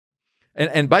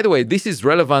And by the way, this is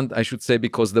relevant, I should say,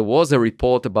 because there was a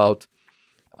report about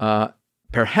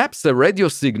perhaps a radio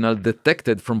signal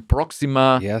detected from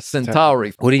Proxima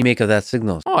Centauri. What do you make of that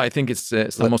signal? Oh, I think it's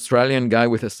some Australian guy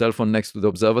with a cell phone next to the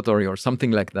observatory or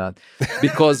something like that,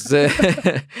 because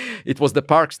it was the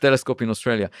Parkes telescope in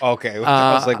Australia. Okay,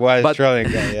 I was like, why Australian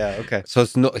guy? Yeah, okay. So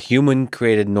it's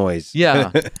human-created noise.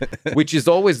 Yeah, which is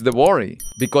always the worry,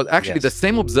 because actually the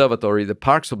same observatory, the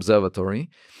Parkes Observatory,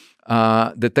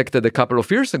 detected a couple of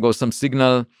years ago some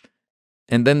signal,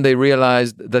 and then they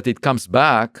realized that it comes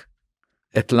back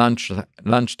at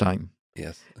lunchtime.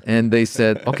 Yes. And they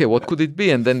said, okay, what could it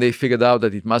be? And then they figured out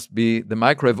that it must be the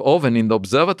microwave oven in the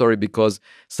observatory, because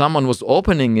someone was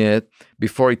opening it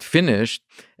before it finished,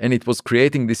 and it was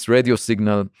creating this radio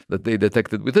signal that they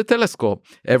detected with a telescope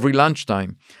every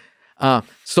lunchtime.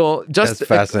 So just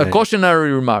a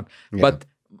cautionary remark. Yeah. But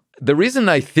the reason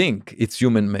I think it's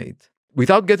human-made,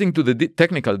 without getting to the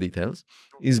technical details,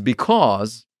 is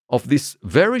because of this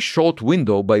very short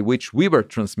window by which we were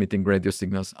transmitting radio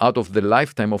signals out of the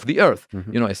lifetime of the Earth.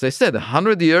 You know, as I said,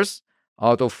 100 years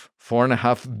out of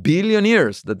 4.5 billion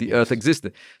years that the Earth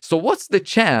existed. So what's the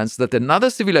chance that another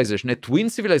civilization, a twin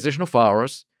civilization of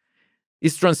ours,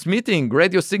 is transmitting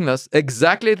radio signals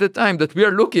exactly at the time that we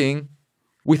are looking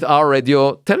with our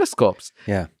radio telescopes?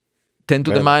 Yeah. 10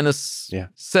 to the minus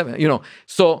 7, you know.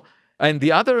 So, and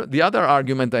the other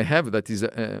argument I have that is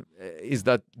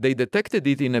that they detected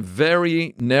it in a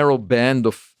very narrow band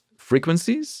of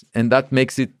frequencies, and that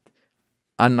makes it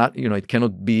it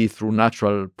cannot be through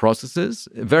natural processes,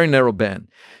 a very narrow band,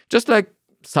 just like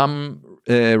some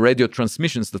radio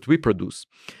transmissions that we produce.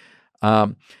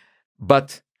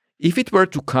 But if it were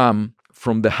to come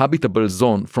from the habitable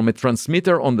zone, from a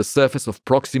transmitter on the surface of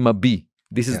Proxima b,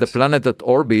 this is the planet that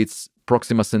orbits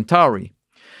Proxima Centauri,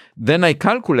 then I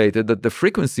calculated that the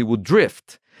frequency would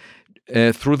drift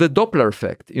through the Doppler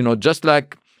effect. You know, just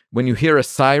like when you hear a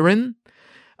siren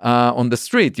on the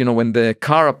street, you know, when the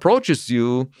car approaches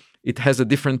you, it has a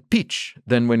different pitch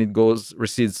than when it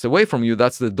recedes away from you.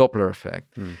 That's the Doppler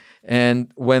effect.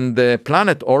 And when the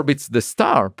planet orbits the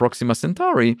star, Proxima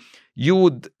Centauri, you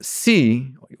would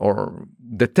see or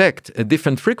detect a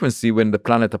different frequency when the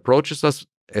planet approaches us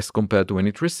as compared to when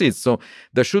it recedes. So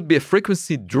there should be a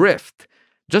frequency drift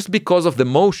just because of the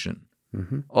motion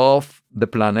of the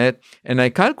planet. And I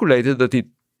calculated that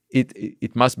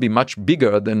it must be much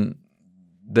bigger than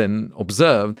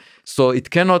observed. So it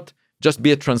cannot just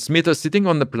be a transmitter sitting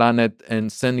on the planet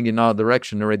and sending in our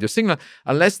direction a radio signal,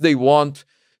 unless they want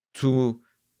to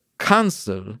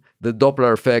cancel the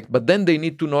Doppler effect. But then they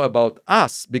need to know about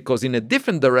us, because in a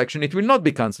different direction, it will not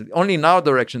be canceled. Only in our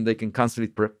direction, they can cancel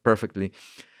it perfectly.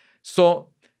 So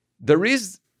there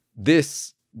is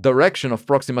this direction of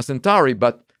Proxima Centauri,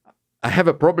 but I have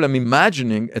a problem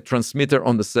imagining a transmitter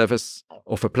on the surface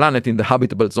of a planet in the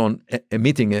habitable zone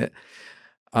emitting it.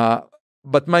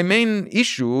 But my main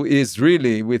issue is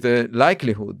really with the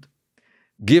likelihood,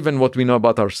 given what we know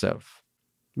about ourselves.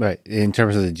 Right, in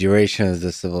terms of the duration of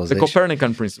the civilization. The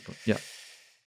Copernican principle, yeah.